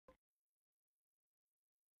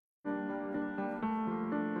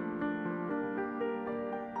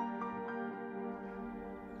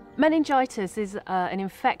Meningitis is an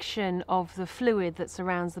infection of the fluid that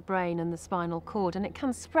surrounds the brain and the spinal cord, and it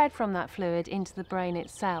can spread from that fluid into the brain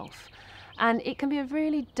itself. And it can be a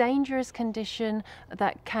really dangerous condition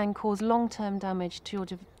that can cause long-term damage to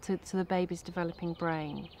the baby's developing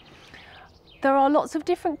brain. There are lots of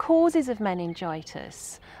different causes of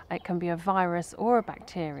meningitis. It can be a virus or a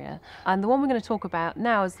bacteria. And the one we're going to talk about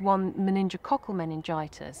now is one meningococcal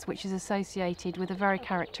meningitis, which is associated with a very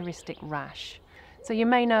characteristic rash. So you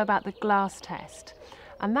may know about the glass test.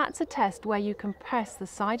 And that's a test where you can press the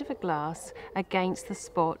side of a glass against the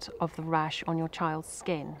spot of the rash on your child's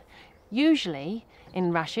skin. Usually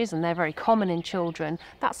in rashes, and they're very common in children,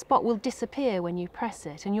 that spot will disappear when you press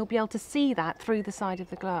it, and you'll be able to see that through the side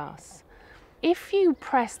of the glass. If you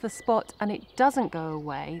press the spot and it doesn't go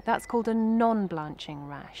away, that's called a non-blanching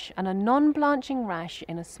rash. And a non-blanching rash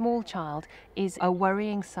in a small child is a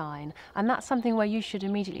worrying sign. And that's something where you should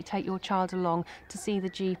immediately take your child along to see the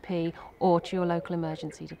GP or to your local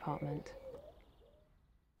emergency department.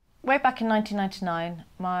 Way back in 1999,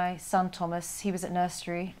 my son Thomas, he was at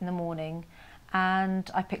nursery in the morning,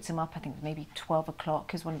 and I picked him up, I think maybe 12 o'clock.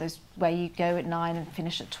 It was one of those where you go at 9 and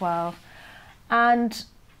finish at 12. And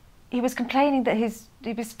he was complaining that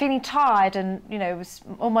he was feeling tired, and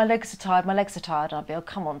oh, my legs are tired, my legs are tired. And I'd be, oh,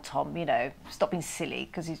 come on, Tom, stop being silly,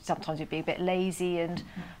 because sometimes he'd be a bit lazy,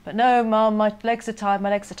 but no, Mum, my legs are tired, my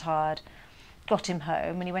legs are tired. Got him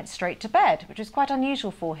home and he went straight to bed, which was quite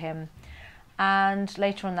unusual for him. And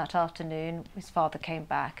later on that afternoon, his father came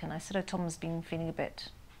back, and I said, oh, Tom's been feeling a bit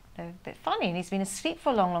funny, and he's been asleep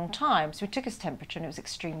for a long, long time. So we took his temperature, and it was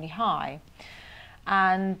extremely high.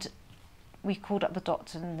 And we called up the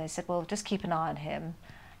doctor, and they said, well, just keep an eye on him.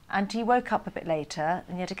 And he woke up a bit later,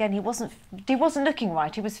 and yet again he wasn't looking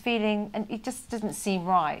right. He was feeling, and it just didn't seem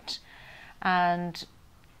right. And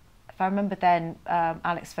if I remember then,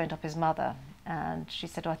 Alex phoned up his mother, and she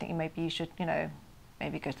said, oh, I think maybe you should,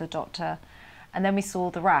 maybe go to the doctor. And then we saw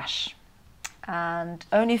the rash, and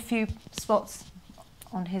only a few spots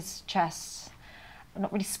on his chest,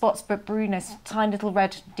 not really spots, but bruises, tiny little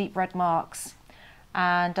red, deep red marks.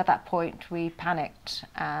 And at that point we panicked,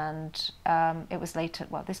 and it was late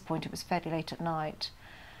at, this point it was fairly late at night,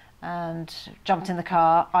 and jumped in the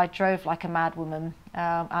car. I drove like a mad woman,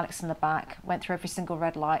 Alex in the back, went through every single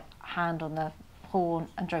red light, hand on the horn,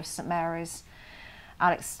 and drove to St Mary's.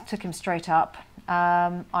 Alex took him straight up.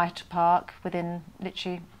 I had to park. Within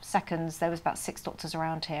literally seconds there was about 6 doctors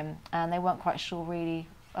around him, and they weren't quite sure really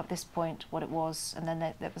at this point what it was, and then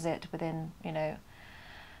that was it. Within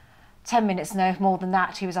 10 minutes, no more than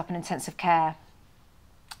that, he was up in intensive care.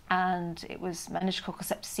 And it was meningococcal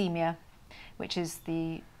septacemia, which is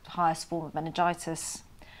the highest form of meningitis.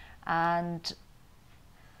 And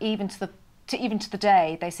even to the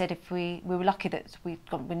day, they said if we were lucky that we're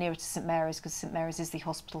nearer to St Mary's, because St Mary's is the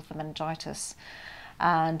hospital for meningitis.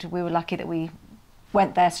 And we were lucky that we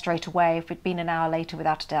went there straight away. If we'd been an hour later,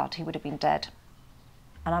 without a doubt, he would have been dead.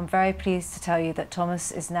 And I'm very pleased to tell you that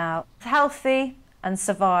Thomas is now healthy and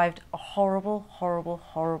survived a horrible, horrible,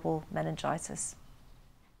 horrible meningitis.